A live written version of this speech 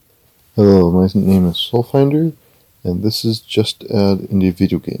Hello, my name is Soulfinder, and this is Just Add Indie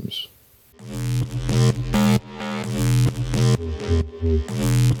Video Games.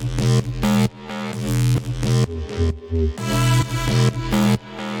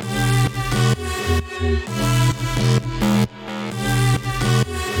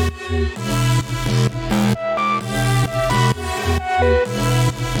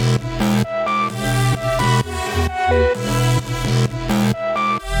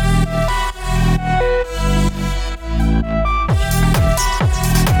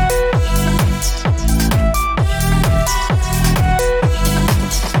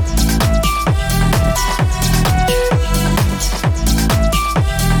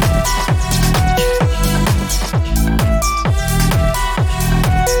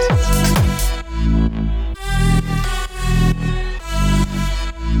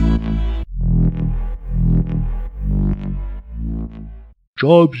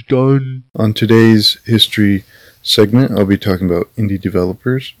 Job's done. On today's history segment, I'll be talking about indie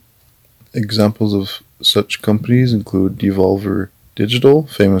developers. Examples of such companies include Devolver Digital,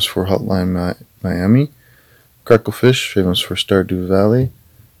 famous for Hotline Miami, Cracklefish, famous for Stardew Valley,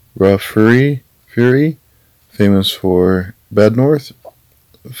 Raw Fury, famous for Bad North,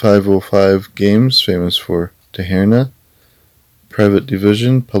 505 Games, famous for Taherna, Private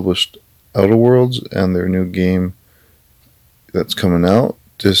Division published Outer Worlds and their new game that's coming out,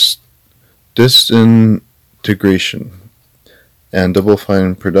 Disintegration, and Double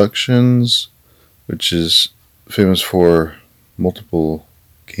Fine Productions, which is famous for multiple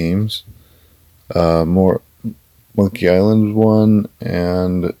games, more Monkey Island 1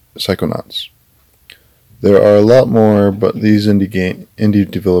 and Psychonauts. There are a lot more, but these indie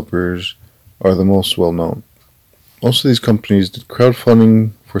developers are the most well known. Most of these companies did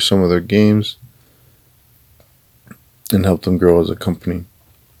crowdfunding for some of their games and helped them grow as a company.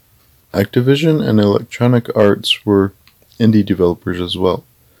 Activision and Electronic Arts were indie developers as well.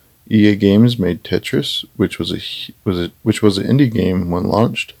 EA Games made Tetris, which was an indie game when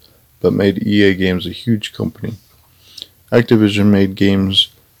launched, but made EA Games a huge company. Activision made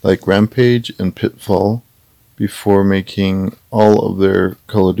games like Rampage and Pitfall before making all of their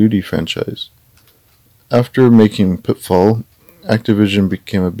Call of Duty franchise. After making Pitfall, Activision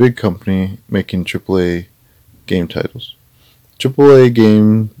became a big company making AAA game titles. AAA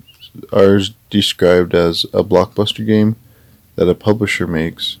games are described as a blockbuster game that a publisher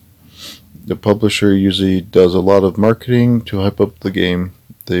makes. The publisher usually does a lot of marketing to hype up the game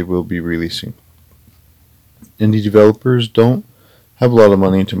they will be releasing. Indie developers don't have a lot of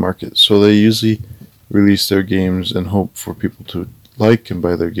money to market, so they usually release their games and hope for people to like and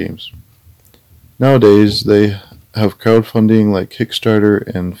buy their games. Nowadays, they have crowdfunding like Kickstarter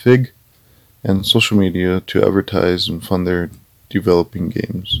and Fig, and social media to advertise and fund their developing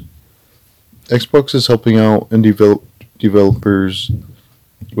games. Xbox is helping out indie developers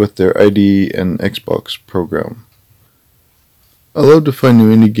with their ID and Xbox program. I love to find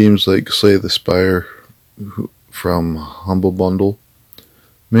new indie games like Slay the Spire from Humble Bundle.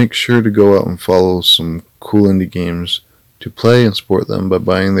 Make sure to go out and follow some cool indie games to play and support them by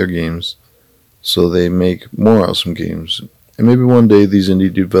buying their games so they make more awesome games. And maybe one day these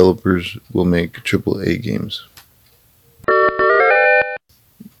indie developers will make AAA games.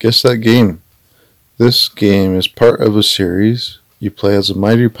 Guess that game. This game is part of a series. You play as a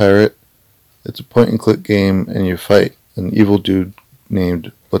mighty pirate. It's a point-and-click game, and you fight an evil dude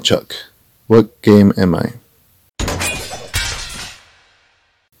named LeChuck. What game am I?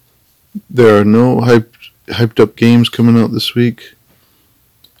 There are no hyped-up games coming out this week.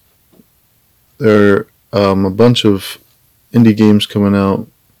 There are a bunch of indie games coming out.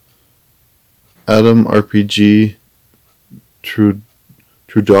 Atom RPG,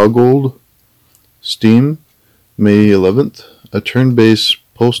 Trudoggold, Steam, May 11th, a turn-based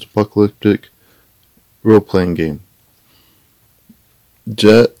post-apocalyptic role-playing game.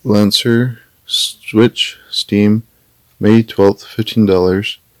 Jet Lancer, Switch, Steam, May 12th,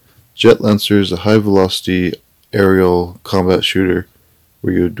 $15. Jet Lancer is a high-velocity aerial combat shooter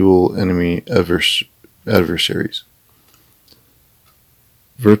where you duel enemy adversaries.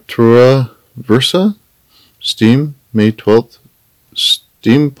 Virtua Versa, Steam, May 12th,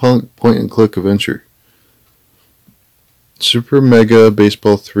 steampunk point-and-click adventure. Super Mega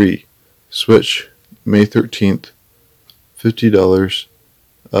Baseball 3, Switch, May 13th, $50.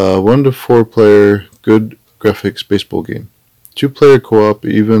 1 to 4 player, good graphics baseball game. 2-player co-op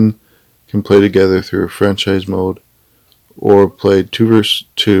even can play together through a franchise mode or play 2 vs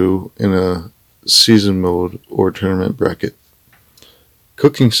 2 in a season mode or tournament bracket.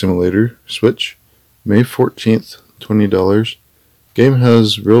 Cooking Simulator, Switch, May 14th, $20. Game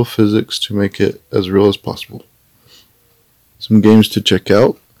has real physics to make it as real as possible. Some games to check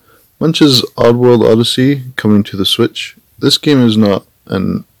out. Munch's Oddworld Odyssey coming to the Switch. This game is not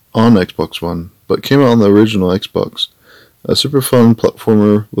on Xbox One, but came out on the original Xbox. A super fun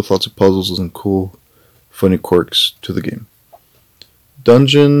platformer with lots of puzzles and cool, funny quirks to the game.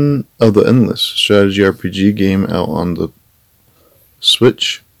 Dungeon of the Endless, strategy RPG game out on the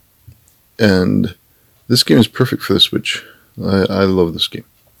Switch. And this game is perfect for the Switch. I love this game.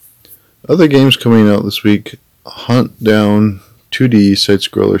 Other games coming out this week: Hunt Down 2D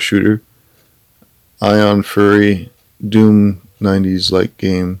side-scroller shooter, Ion Fury, Doom 90s-like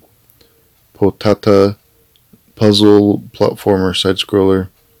game, Potata puzzle platformer side-scroller,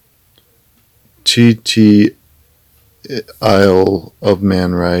 TT Isle of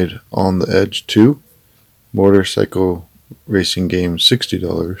Man Ride on the Edge 2, motorcycle racing game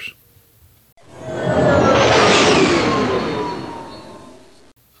 $60.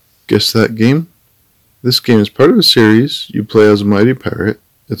 Guess That Game? This game is part of a series. You play as a mighty pirate.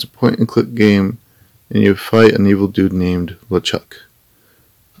 It's a point-and-click game, and you fight an evil dude named LeChuck.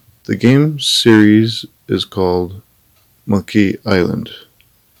 The game series is called Monkey Island.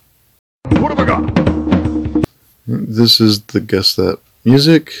 What have I got? This is the Guess That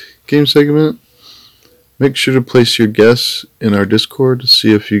Music game segment. Make sure to place your guess in our Discord to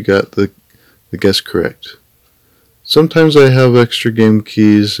see if you got the guess correct. Sometimes I have extra game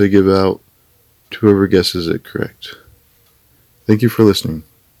keys I give out to whoever guesses it correct. Thank you for listening.